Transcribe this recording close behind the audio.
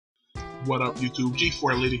What up, YouTube?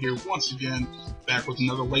 G4 Lady here once again, back with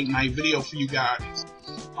another late night video for you guys.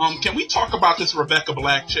 Can we talk about this Rebecca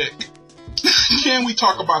Black chick? Can we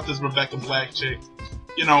talk about this Rebecca Black chick?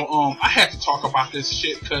 You know, I had to talk about this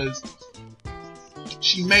shit because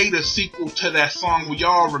she made a sequel to that song we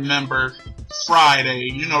all remember, Friday.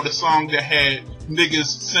 You know, the song that had niggas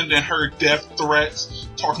sending her death threats,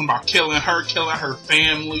 talking about killing her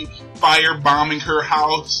family, firebombing her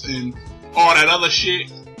house, and all that other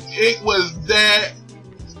shit. It was that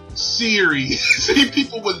serious.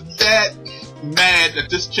 People was that mad that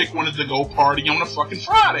this chick wanted to go party on a fucking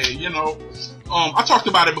Friday, you know. I talked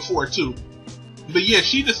about it before too. But yeah,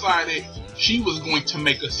 she decided she was going to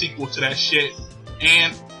make a sequel to that shit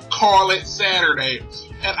and call it Saturday.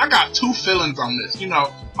 And I got two feelings on this. You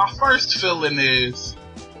know, my first feeling is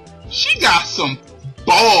she got some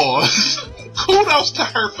balls. Kudos to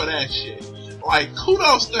her for that shit. Like,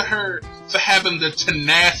 kudos to her for having the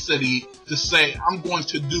tenacity to say, I'm going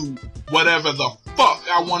to do whatever the fuck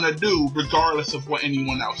I want to do, regardless of what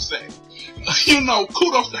anyone else say. You know,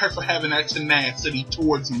 kudos to her for having that tenacity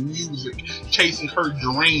towards music, chasing her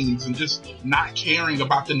dreams, and just not caring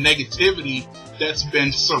about the negativity that's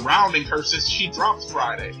been surrounding her since she dropped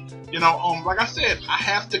Friday. You know, like I said, I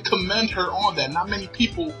have to commend her on that. Not many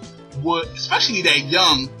people would, especially that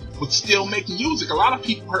young, would still make music. A lot of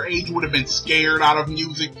people her age would have been scared out of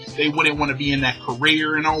music. They wouldn't want to be in that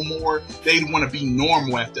career no more. They'd want to be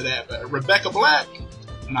normal after that. But Rebecca Black,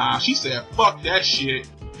 nah, she said, fuck that shit.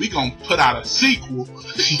 We gonna put out a sequel.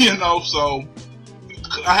 You know, so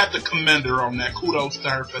I have to commend her on that. Kudos to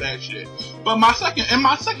her for that shit. But my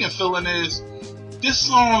second feeling is, this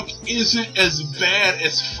song isn't as bad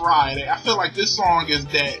as Friday. I feel like this song is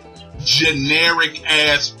that generic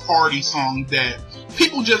ass party song that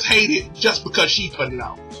people just hate it just because she put it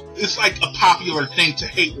out. It's like a popular thing to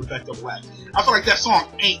hate Rebecca Black. I feel like that song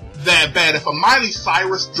ain't that bad. If a Miley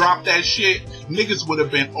Cyrus dropped that shit, niggas would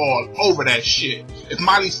have been all over that shit. If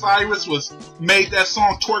Miley Cyrus made that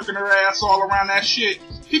song twerking her ass all around that shit,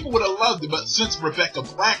 people would have loved it. But since Rebecca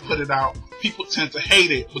Black put it out, people tend to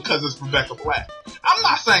hate it because it's Rebecca Black. I'm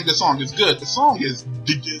not saying the song is good. The song is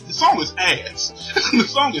ass. The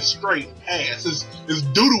song is straight ass. It's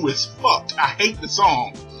doo-doo as fuck. I hate the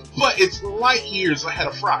song. But it's light years ahead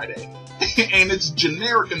of Friday. And it's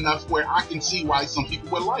generic enough where I can see why some people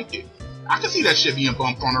would like it. I can see that shit being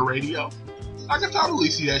bumped on the radio. I can totally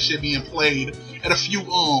see that shit being played at a few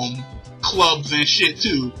clubs and shit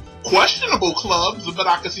too. Questionable clubs, but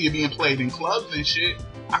I can see it being played in clubs and shit.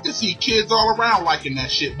 I can see kids all around liking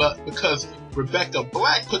that shit, but because Rebecca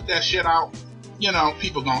Black put that shit out, you know,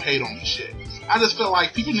 people gonna hate on this shit. I just feel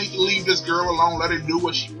like people need to leave this girl alone, let her do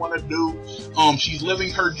what she wanna do. She's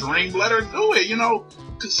living her dream, let her do it, you know.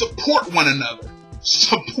 Support one another.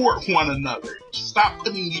 Support one another. Stop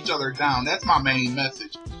putting each other down. That's my main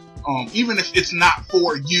message. Even if it's not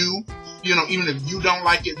for you, you know, even if you don't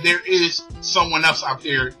like it, there is someone else out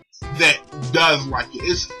there that does like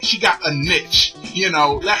it. She got a niche, you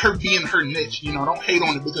know. Let her be in her niche, you know. Don't hate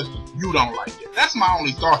on it because you don't like it. That's my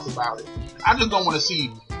only thoughts about it. I just don't want to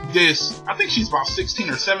see this. I think she's about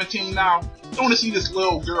 16 or 17 now. Don't want to see this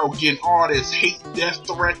little girl getting all this hate, death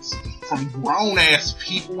threats from grown ass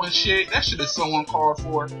people and shit. That shit is so uncalled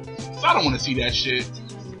for. So I don't want to see that shit.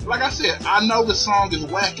 Like I said, I know the song is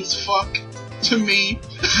whack as fuck to me,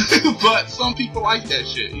 but some people like that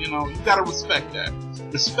shit, you know. You gotta respect that.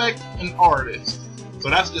 Respect an artist. So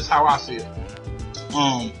that's just how I feel.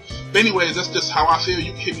 But anyways, that's just how I feel.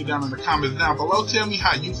 You can hit me down in the comments down below. Tell me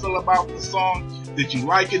how you feel about the song. Did you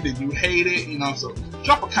like it? Did you hate it? You know, so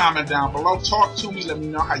drop a comment down below. Talk to me. Let me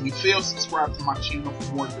know how you feel. Subscribe to my channel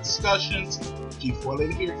for more discussions. G4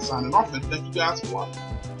 Lady here, signing off, and thank you guys for watching.